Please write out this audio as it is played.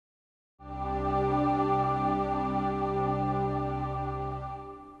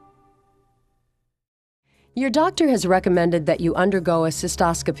Your doctor has recommended that you undergo a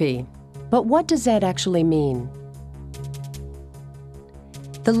cystoscopy, but what does that actually mean?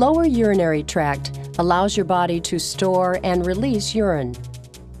 The lower urinary tract allows your body to store and release urine.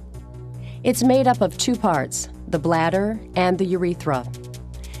 It's made up of two parts, the bladder and the urethra.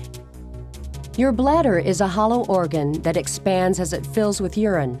 Your bladder is a hollow organ that expands as it fills with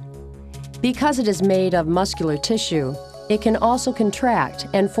urine. Because it is made of muscular tissue, it can also contract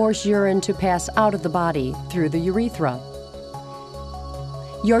and force urine to pass out of the body through the urethra.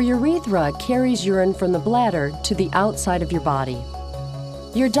 Your urethra carries urine from the bladder to the outside of your body.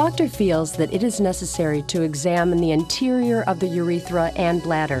 Your doctor feels that it is necessary to examine the interior of the urethra and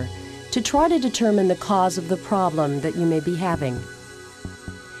bladder to try to determine the cause of the problem that you may be having.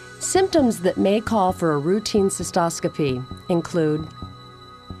 Symptoms that may call for a routine cystoscopy include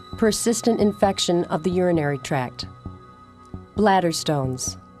persistent infection of the urinary tract, bladder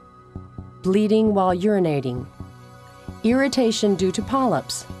stones, bleeding while urinating, irritation due to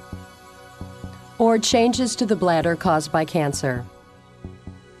polyps, or changes to the bladder caused by cancer.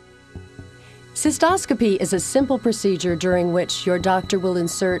 Cystoscopy is a simple procedure during which your doctor will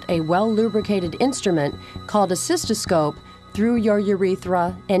insert a well-lubricated instrument called a cystoscope through your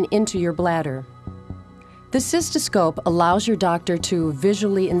urethra and into your bladder. The cystoscope allows your doctor to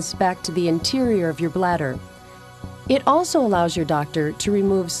visually inspect the interior of your bladder. It also allows your doctor to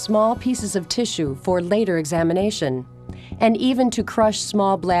remove small pieces of tissue for later examination, and even to crush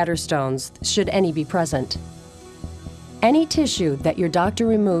small bladder stones, should any be present. Any tissue that your doctor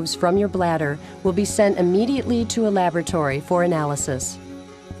removes from your bladder will be sent immediately to a laboratory for analysis.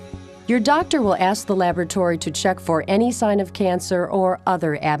 Your doctor will ask the laboratory to check for any sign of cancer or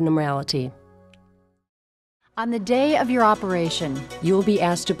other abnormality. On the day of your operation, you will be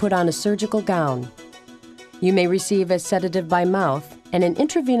asked to put on a surgical gown. You may receive a sedative by mouth, and an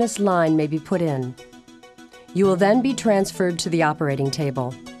intravenous line may be put in. You will then be transferred to the operating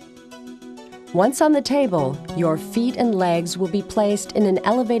table. Once on the table, your feet and legs will be placed in an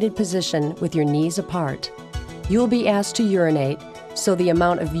elevated position with your knees apart. You will be asked to urinate, so the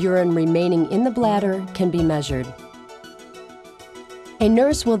amount of urine remaining in the bladder can be measured. A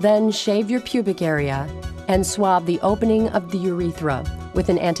nurse will then shave your pubic area and swab the opening of the urethra with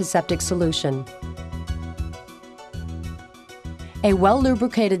an antiseptic solution. A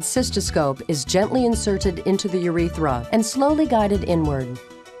well-lubricated cystoscope is gently inserted into the urethra and slowly guided inward.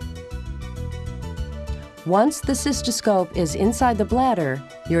 Once the cystoscope is inside the bladder,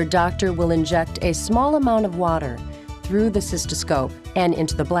 your doctor will inject a small amount of water through the cystoscope and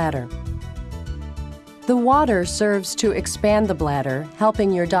into the bladder. The water serves to expand the bladder,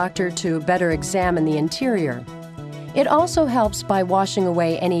 helping your doctor to better examine the interior. It also helps by washing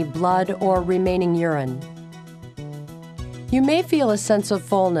away any blood or remaining urine. You may feel a sense of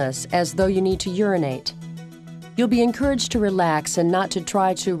fullness as though you need to urinate. You'll be encouraged to relax and not to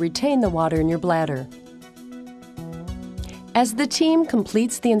try to retain the water in your bladder. As the team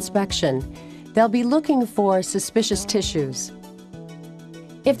completes the inspection, they'll be looking for suspicious tissues.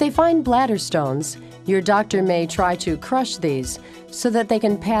 If they find bladder stones, your doctor may try to crush these so that they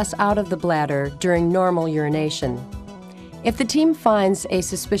can pass out of the bladder during normal urination. If the team finds a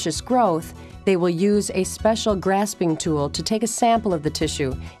suspicious growth, they will use a special grasping tool to take a sample of the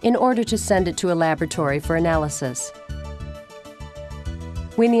tissue in order to send it to a laboratory for analysis.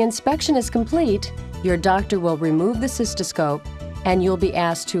 When the inspection is complete, your doctor will remove the cystoscope and you'll be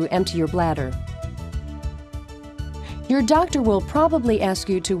asked to empty your bladder. Your doctor will probably ask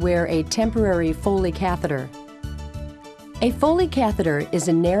you to wear a temporary Foley catheter. A Foley catheter is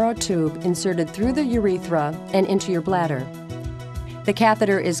a narrow tube inserted through the urethra and into your bladder. The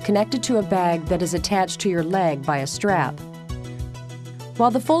catheter is connected to a bag that is attached to your leg by a strap.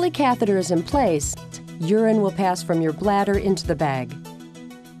 While the Foley catheter is in place, urine will pass from your bladder into the bag.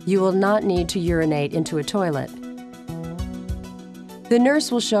 You will not need to urinate into a toilet. The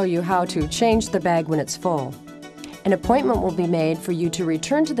nurse will show you how to change the bag when it's full. An appointment will be made for you to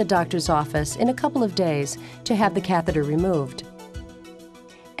return to the doctor's office in a couple of days to have the catheter removed.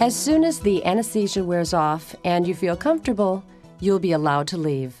 As soon as the anesthesia wears off and you feel comfortable, you'll be allowed to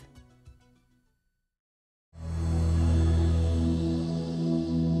leave.